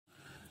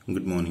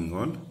Good morning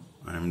all.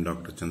 I am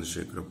Dr.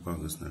 Chandrasekhar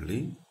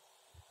Pagasnalli,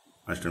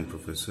 Assistant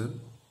Professor,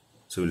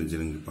 Civil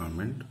Engineering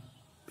Department,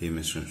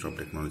 BMSIT of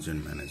Technology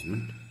and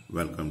Management.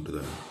 Welcome to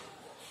the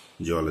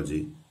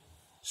Geology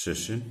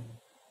session,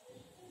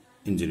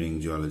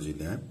 Engineering Geology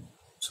Lab.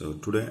 So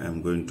today I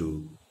am going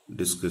to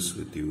discuss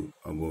with you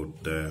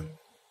about the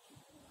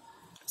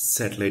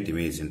satellite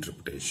image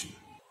interpretation.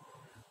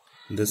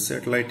 The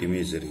satellite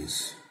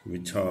imageries,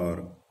 which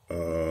are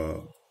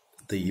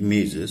the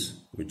images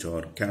which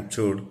are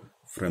captured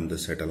from the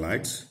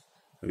satellites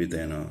with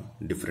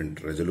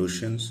different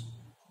resolutions,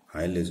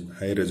 high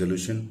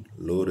resolution,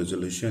 low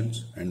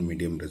resolutions, and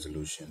medium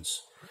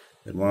resolutions.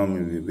 There are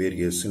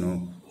various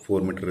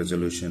 4-meter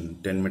resolution,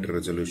 10-meter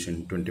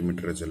resolution,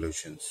 20-meter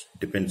resolutions.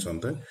 Depends on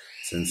the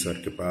sensor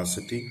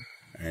capacity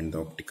and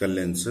the optical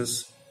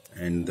lenses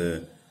and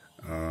the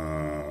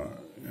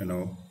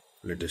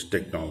latest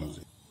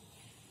technology.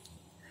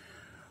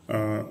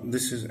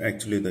 This is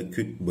actually the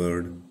quick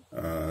bird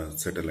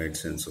satellite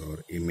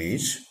sensor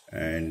image,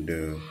 and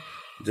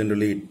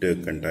generally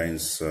it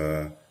contains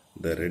the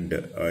red.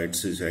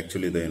 It is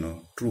actually the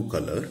true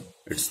color.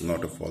 It's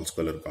not a false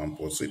color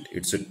composite.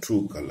 It's a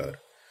true color.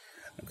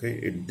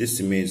 Okay, this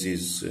image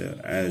is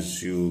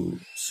as you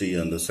see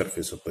on the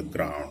surface of the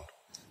ground.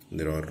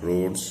 There are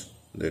roads,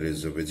 there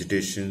is a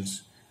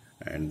vegetations,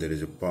 and there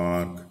is a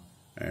park,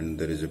 and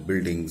there is a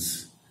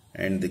buildings,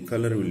 and the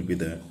color will be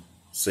the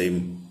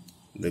same.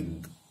 The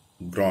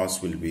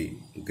grass will be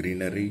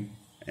greenery,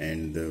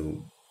 and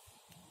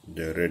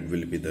the red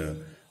will be the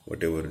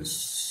whatever is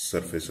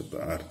surface of the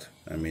earth.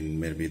 I mean,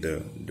 maybe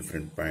the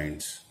different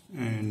pines.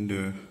 And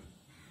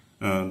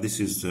this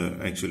is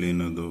actually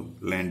the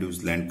land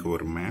use land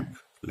cover map.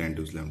 Land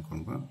use land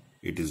cover.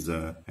 It is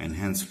the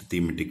enhanced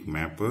thematic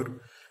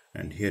mapper,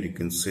 and here you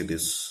can see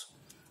this.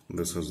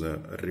 This is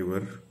a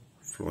river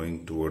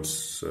flowing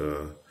towards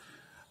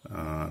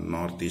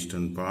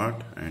northeastern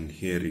part, and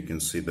here you can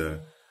see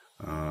the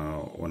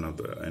one of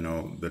the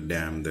the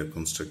dam they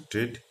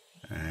constructed,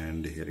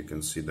 and here you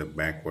can see the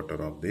backwater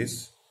of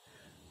this.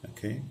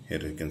 Okay,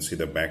 here you can see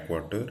the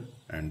backwater,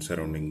 and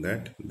surrounding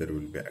that there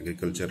will be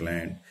agriculture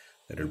land,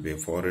 there will be a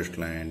forest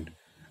land,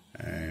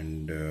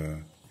 and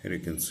here you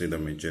can see the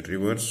major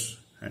rivers.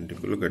 And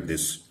if you look at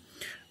this,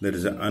 there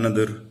is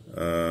another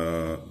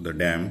the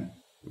dam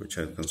which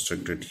I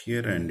constructed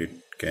here, and it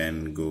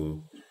can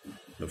go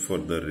the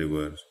further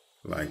river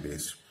like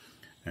this,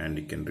 and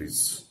it can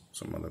reach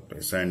some other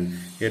place. And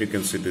here you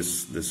can see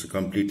this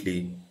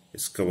completely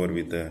is covered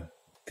with the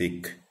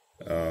thick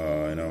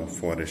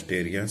forest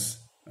areas.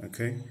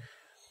 Okay,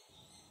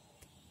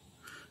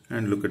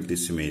 and look at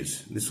this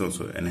image. This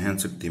also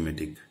enhanced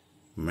thematic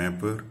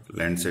mapper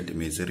Landsat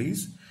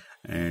imageries,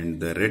 and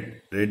the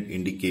red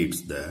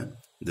indicates the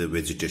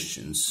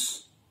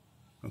vegetations.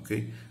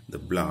 Okay, the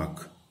black,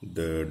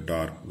 the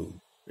dark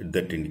blue,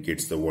 that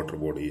indicates the water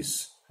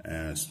bodies,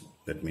 as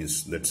that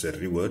means that's a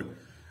river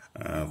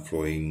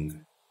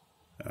flowing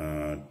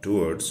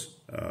towards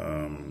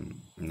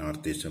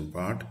northeastern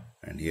part,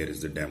 and here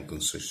is the dam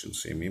construction.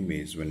 Same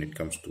image. When it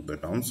comes to the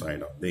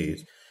downside of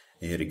this,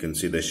 here you can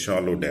see the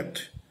shallow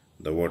depth.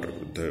 The water,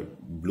 the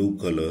blue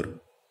color,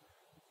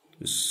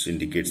 this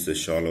indicates the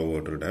shallow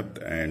water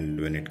depth, and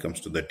when it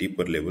comes to the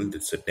deeper level,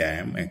 it's a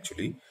dam.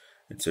 Actually,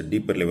 it's a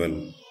deeper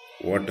level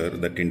water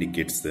that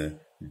indicates the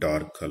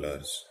dark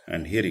colors.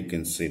 And here you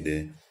can see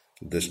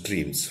the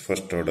streams,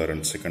 first order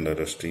and second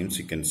order streams.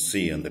 You can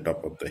see on the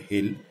top of the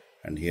hill.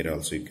 And here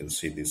also you can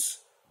see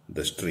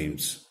the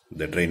streams,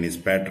 the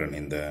drainage pattern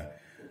in the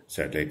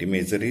satellite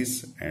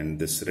imageries, and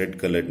this red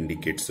color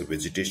indicates the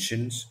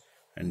vegetations.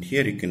 And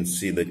here you can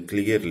see the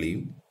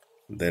clearly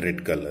the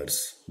red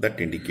colors that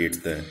indicates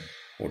the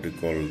what we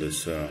call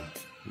this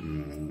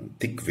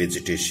thick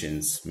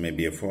vegetations,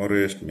 maybe a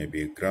forest,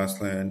 maybe a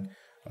grassland,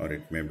 or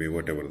it may be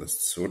whatever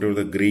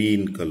the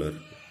green color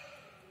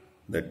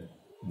that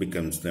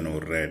becomes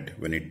red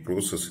when it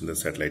processes in the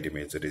satellite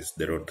imageries.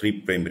 There are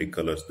 3 primary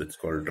colors that's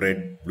called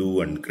red,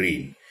 blue, and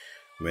green.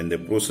 When they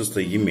process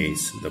the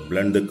image, they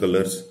blend the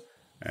colors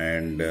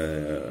and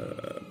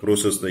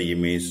process the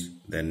image,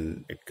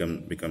 then it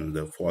becomes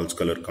the false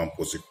color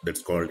composite.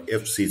 That's called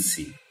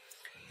FCC.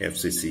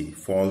 FCC,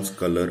 false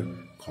color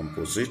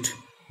composite.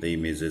 The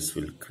images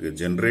will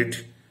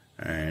generate,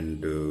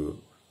 and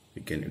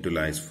we can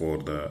utilize for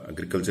the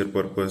agriculture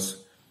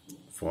purpose,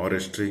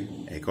 forestry,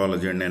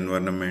 ecology and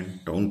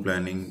environment, town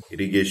planning,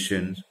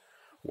 irrigation,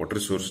 water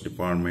source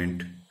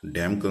department,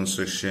 dam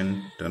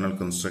construction, tunnel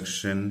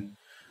construction,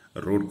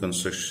 road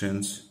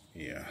constructions,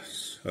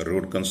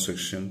 road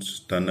constructions,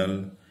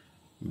 tunnel,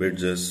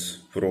 bridges.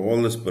 For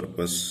all this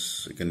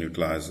purpose, you can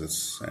utilize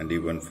this, and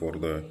even for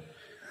the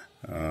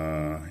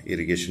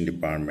irrigation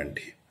department,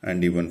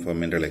 and even for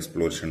mineral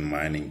exploration,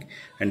 mining.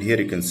 And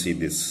here you can see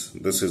this.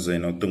 This is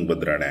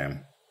Tungabhadra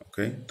Dam.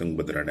 Okay,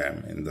 Tungabhadra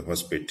Dam in the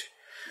Hospit.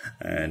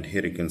 And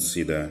here you can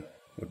see the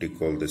what you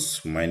call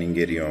this mining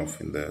area of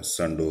in the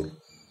Sandur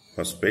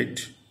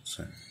Hospit.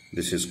 So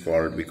this is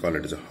called, we call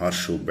it as a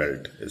horseshoe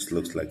belt. It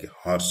looks like a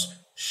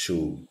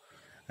horseshoe,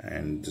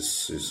 and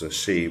this is a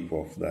shape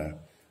of the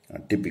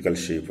typical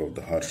shape of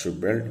the horseshoe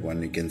belt.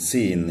 One you can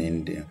see in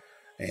India,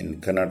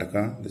 in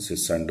Karnataka. This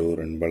is Sandur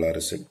and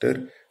Ballari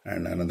sector,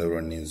 and another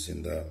one is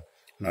in the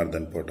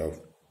northern part of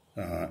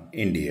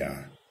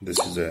India. This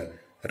is a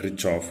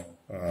rich of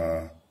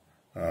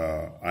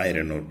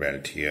iron ore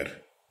belt here.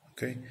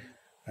 Okay,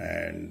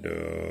 and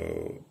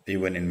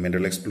even in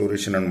mineral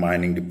exploration and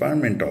mining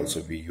department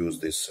also we use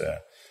this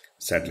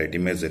satellite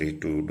imagery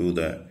to do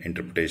the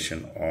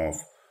interpretation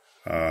of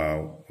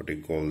what do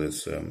you call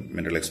this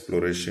mineral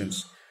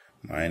explorations,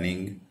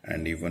 mining,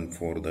 and even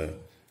for the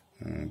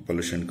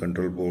pollution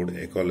control board,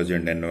 ecology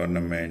and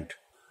environment.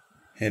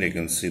 Here you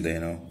can see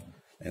the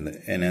in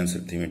the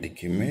enhanced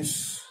thematic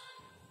image,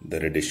 the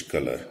reddish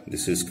color.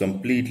 This is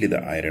completely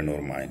the iron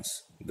ore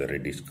mines, the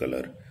reddish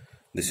color.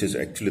 This is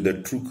actually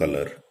the true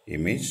color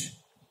image.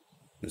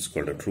 This is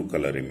called a true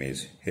color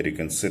image. Here you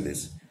can see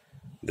this.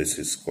 This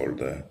is called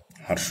the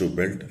horseshoe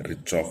belt,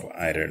 rich of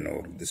iron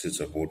ore. This is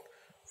about,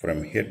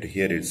 from here to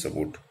here it's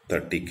about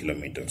 30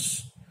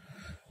 kilometers.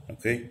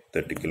 Okay,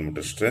 30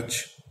 kilometer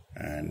stretch,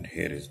 and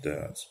here is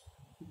the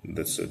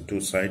two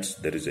sides.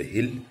 There is a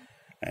hill,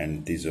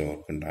 and these are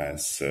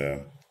contains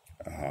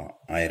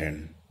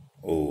iron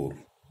ore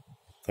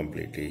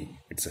completely.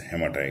 It's a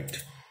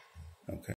hematite. Okay.